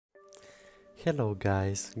Hello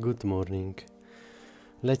guys, good morning.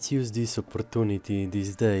 Let's use this opportunity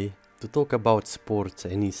this day to talk about sports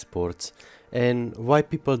and esports and why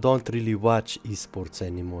people don't really watch esports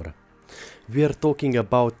anymore. We are talking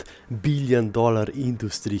about billion-dollar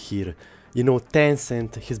industry here. You know,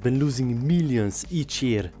 Tencent has been losing millions each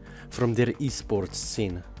year from their esports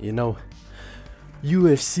scene, you know.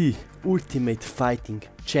 UFC, Ultimate Fighting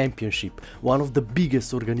Championship, one of the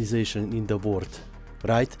biggest organizations in the world,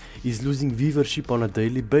 right, is losing viewership on a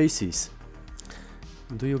daily basis.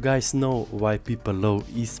 Do you guys know why people love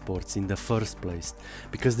esports in the first place?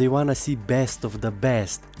 Because they wanna see best of the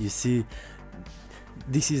best. You see,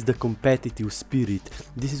 this is the competitive spirit.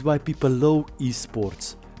 This is why people love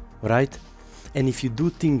esports, right? And if you do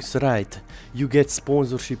things right, you get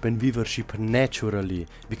sponsorship and viewership naturally,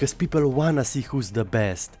 because people wanna see who's the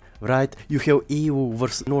best, right? You have EU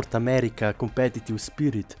versus North America competitive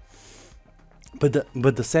spirit.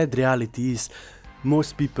 But the sad reality is,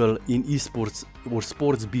 most people in esports or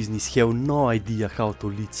sports business have no idea how to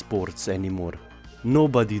lead sports anymore.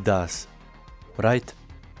 Nobody does, right?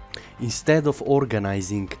 Instead of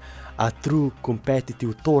organizing a true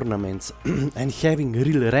competitive tournaments and having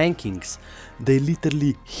real rankings, they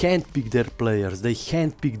literally handpick their players, they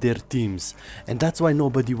handpick their teams, and that's why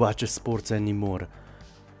nobody watches sports anymore,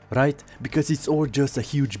 right? Because it's all just a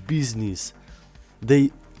huge business.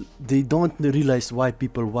 They don't realize why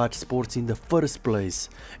people watch sports in the first place,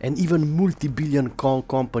 and even multi-billion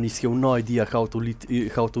companies have no idea how to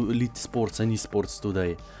lead sports and esports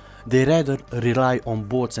today. They rather rely on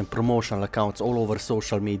bots and promotional accounts all over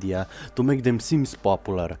social media to make them seem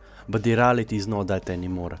popular, but the reality is not that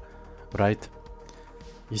anymore, right?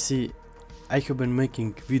 You see, I have been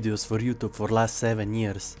making videos for YouTube for last 7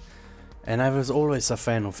 years, and I was always a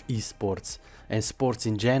fan of esports and sports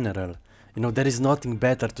in general. You know, there is nothing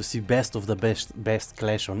better to see best of the best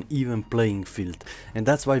clash on even playing field, and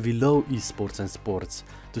that's why we love esports and sports,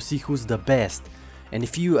 to see who's the best. And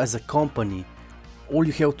if you as a company, all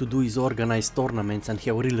you have to do is organize tournaments and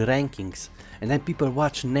have real rankings, and then people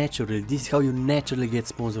watch naturally. This is how you naturally get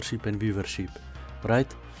sponsorship and viewership,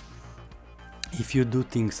 right? If you do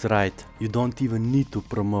things right, you don't even need to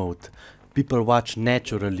promote. People watch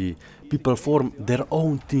naturally, people form their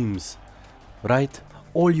own teams, right?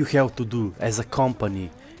 All you have to do as a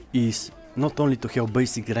company is not only to have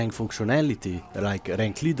basic rank functionality, like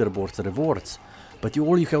rank leaderboards, rewards, but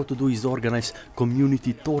all you have to do is organize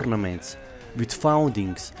community tournaments with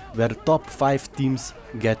foundings where top 5 teams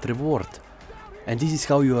get reward. And this is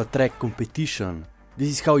how you attract competition. This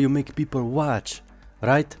is how you make people watch,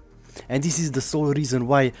 right? And this is the sole reason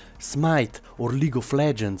why SMITE or League of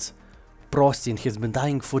Legends pro scene has been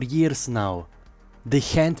dying for years now. They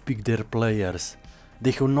handpick their players. They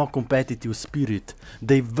have no competitive spirit.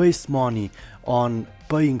 They waste money on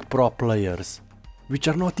paying pro players, which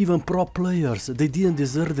are not even pro players. They didn't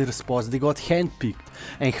deserve their spots, they got handpicked,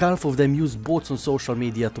 and half of them use bots on social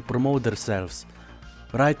media to promote themselves,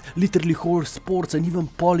 right? Literally whole sports and even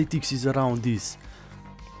politics is around this.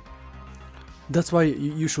 That's why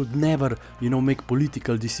you should never, you know, make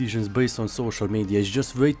political decisions based on social media. It's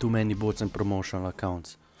just way too many bots and promotional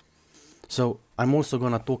accounts. So I'm also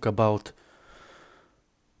gonna talk about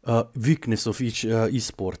weakness of each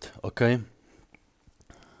esport, okay?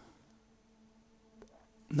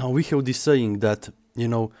 Now we have this saying that, you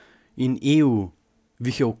know, in EU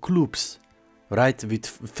we have clubs, right, with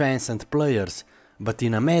fans and players, but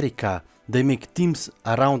in America they make teams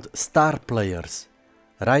around star players,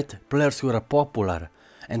 right, players who are popular,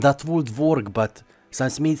 and that would work, but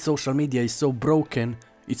since social media is so broken,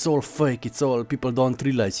 it's all fake, it's all, people don't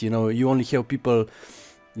realize, you know, you only have people,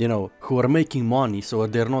 you know, who are making money, so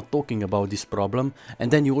they're not talking about this problem, and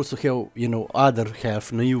then you also have, you know, other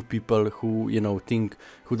half naive people who, you know,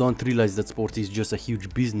 who don't realize that sport is just a huge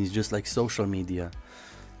business, just like social media.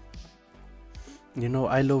 You know,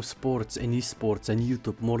 I love sports and esports and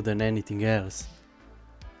YouTube more than anything else,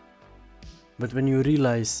 but when you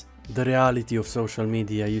realize the reality of social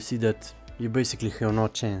media, you see that you basically have no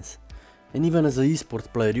chance. And even as an esports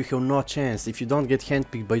player, you have no chance if you don't get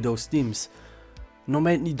handpicked by those teams. No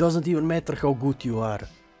man, it doesn't even matter how good you are.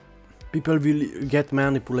 People will get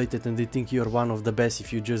manipulated and they think you're one of the best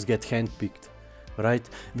if you just get handpicked, right?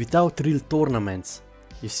 Without real tournaments,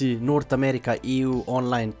 you see, North America, EU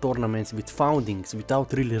online tournaments with foundings,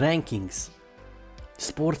 without real rankings,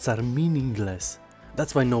 sports are meaningless.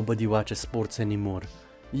 That's why nobody watches sports anymore.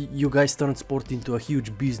 You guys turn sport into a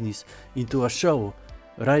huge business, into a show,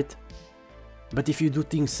 right? But if you do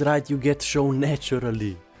things right, you get shown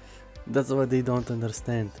naturally. That's what they don't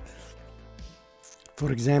understand.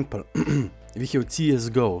 For example, we have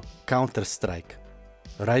CSGO, Counter-Strike,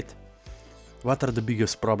 right? What are the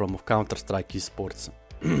biggest problem of Counter-Strike esports?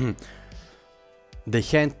 They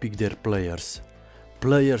handpick their players.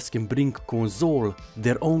 Players can bring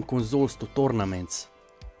their own consoles to tournaments,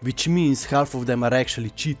 which means half of them are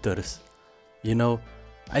actually cheaters. You know,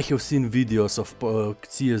 I have seen videos of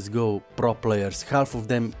CSGO pro players, half of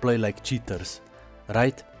them play like cheaters,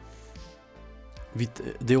 right?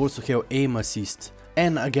 They also have aim assist,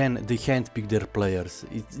 and again they handpick their players.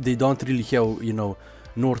 They don't really have, you know,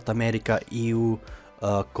 North America, EU,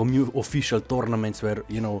 official tournaments where,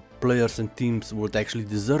 you know, players and teams would actually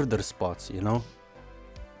deserve their spots, you know.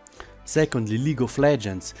 Secondly, League of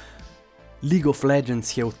Legends. League of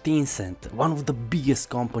Legends have Tencent, one of the biggest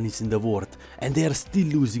companies in the world, and they are still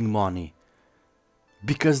losing money.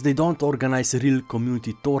 Because they don't organize real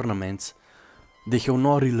community tournaments, they have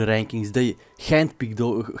no real rankings, they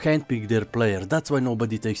handpick their players. That's why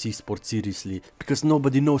nobody takes esports seriously, because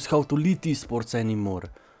nobody knows how to lead esports anymore,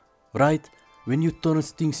 right? When you turn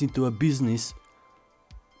things into a business,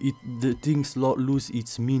 the things lose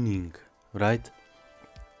its meaning, right?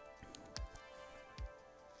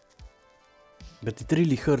 But it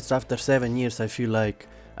really hurts. After 7 years I feel like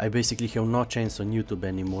I basically have no chance on YouTube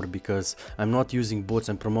anymore, because I'm not using bots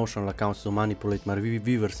and promotional accounts to manipulate my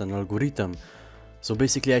viewers and algorithm. So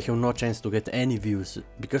basically I have no chance to get any views,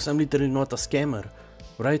 because I'm literally not a scammer,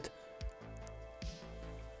 right?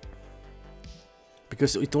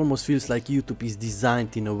 Because it almost feels like YouTube is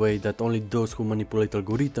designed in a way that only those who manipulate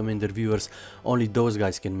algorithm and their viewers, only those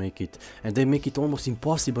guys can make it. And they make it almost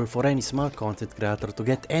impossible for any smart content creator to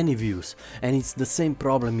get any views. And it's the same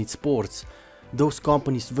problem in sports. Those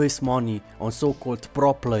companies waste money on so-called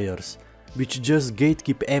pro players, which just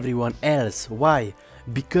gatekeep everyone else. Why?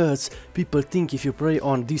 Because people think if you play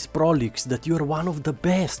on these pro leagues that you're one of the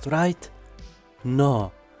best, right?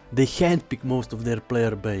 No, they handpick most of their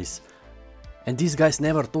player base. And these guys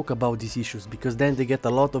never talk about these issues, because then they get a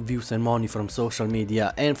lot of views and money from social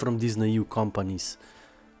media and from Disney EU companies,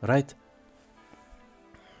 right?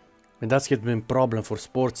 And that's been a problem for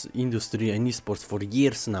sports industry and esports for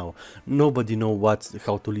years now. Nobody knows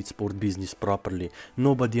how to lead sport business properly.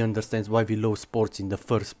 Nobody understands why we love sports in the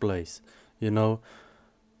first place, you know?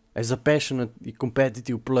 As a passionate,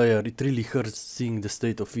 competitive player, it really hurts seeing the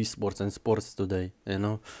state of esports and sports today, you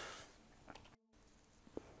know?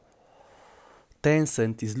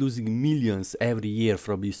 Tencent is losing millions every year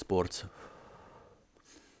from esports,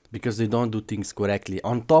 because they don't do things correctly.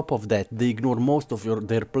 On top of that, they ignore most of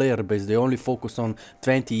their player base. They only focus on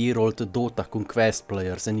 20-year-old Dota Conquest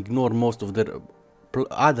players and ignore most of their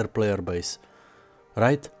other player base,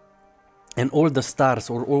 right? And all the stars,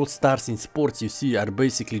 or all stars in sports you see, are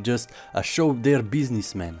basically just a show. They're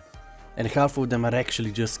businessmen. And half of them are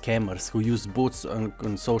actually just scammers who use bots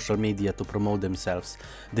on social media to promote themselves.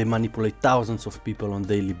 They manipulate thousands of people on a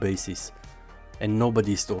daily basis. And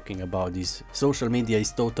nobody is talking about this. Social media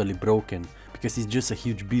is totally broken, because it's just a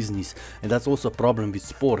huge business. And that's also a problem with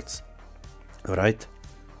sports. Alright?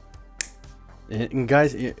 And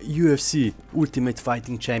guys, UFC, Ultimate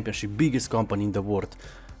Fighting Championship, biggest company in the world.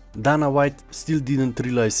 Dana White still didn't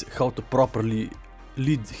realize how to properly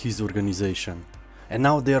lead his organization. And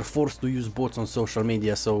now they are forced to use bots on social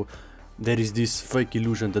media, so there is this fake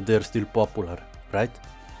illusion that they're still popular, right?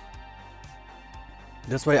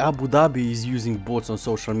 That's why Abu Dhabi is using bots on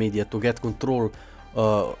social media to get control,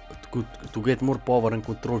 to get more power and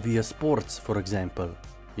control via sports, for example,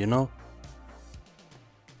 you know?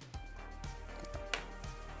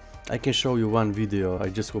 I can show you one video, I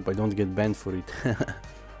just hope I don't get banned for it.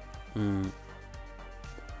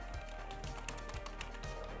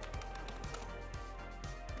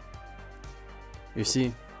 You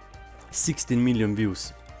see, 16 million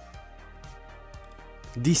views.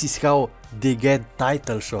 This is how they get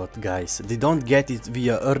title shot, guys. They don't get it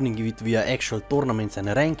via earning it via actual tournaments and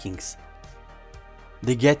rankings.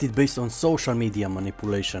 They get it based on social media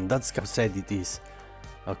manipulation. That's how sad it is.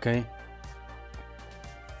 Okay.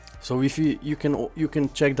 So if you can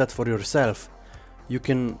check that for yourself. You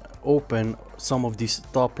can open some of these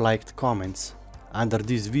top liked comments under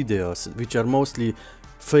these videos, which are mostly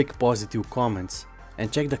fake positive comments,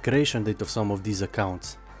 and check the creation date of some of these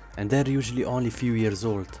accounts, and they're usually only few years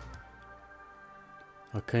old.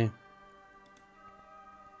 Okay,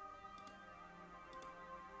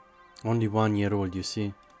 only 1 year old, you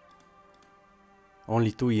see,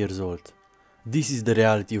 only 2 years old. This is the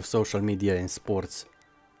reality of social media and sports.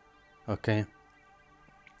 Okay,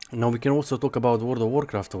 now we can also talk about World of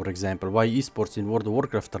Warcraft, for example. Why esports in World of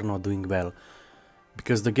Warcraft are not doing well?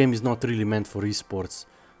 Because the game is not really meant for esports.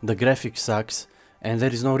 The graphics sucks, and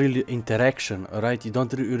there is no real interaction, right? You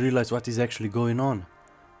don't realize what is actually going on,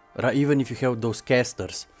 right? Even if you have those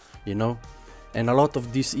casters, you know? And a lot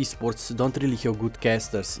of these esports don't really have good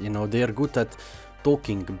casters, you know, they are good at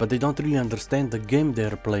talking, but they don't really understand the game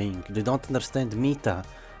they're playing. They don't understand meta.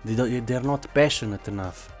 They're not passionate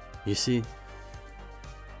enough, you see?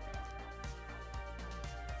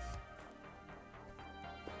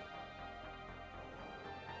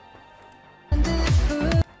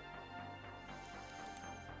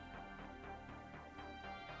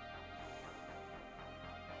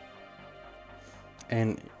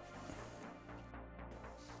 And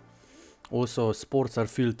also sports are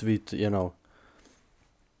filled with, you know,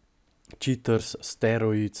 cheaters,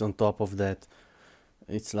 steroids on top of that.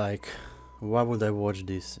 It's like, why would I watch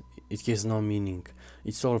this? It has no meaning.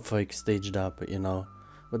 It's all fake, staged up, you know.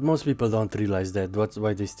 But most people don't realize that. That's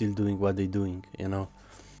why they're still doing what they're doing, you know.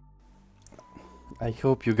 I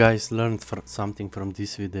hope you guys learned something from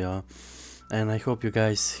this video. And I hope you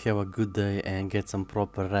guys have a good day and get some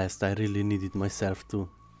proper rest. I really need it myself too.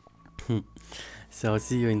 So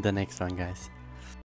see you in the next one, guys.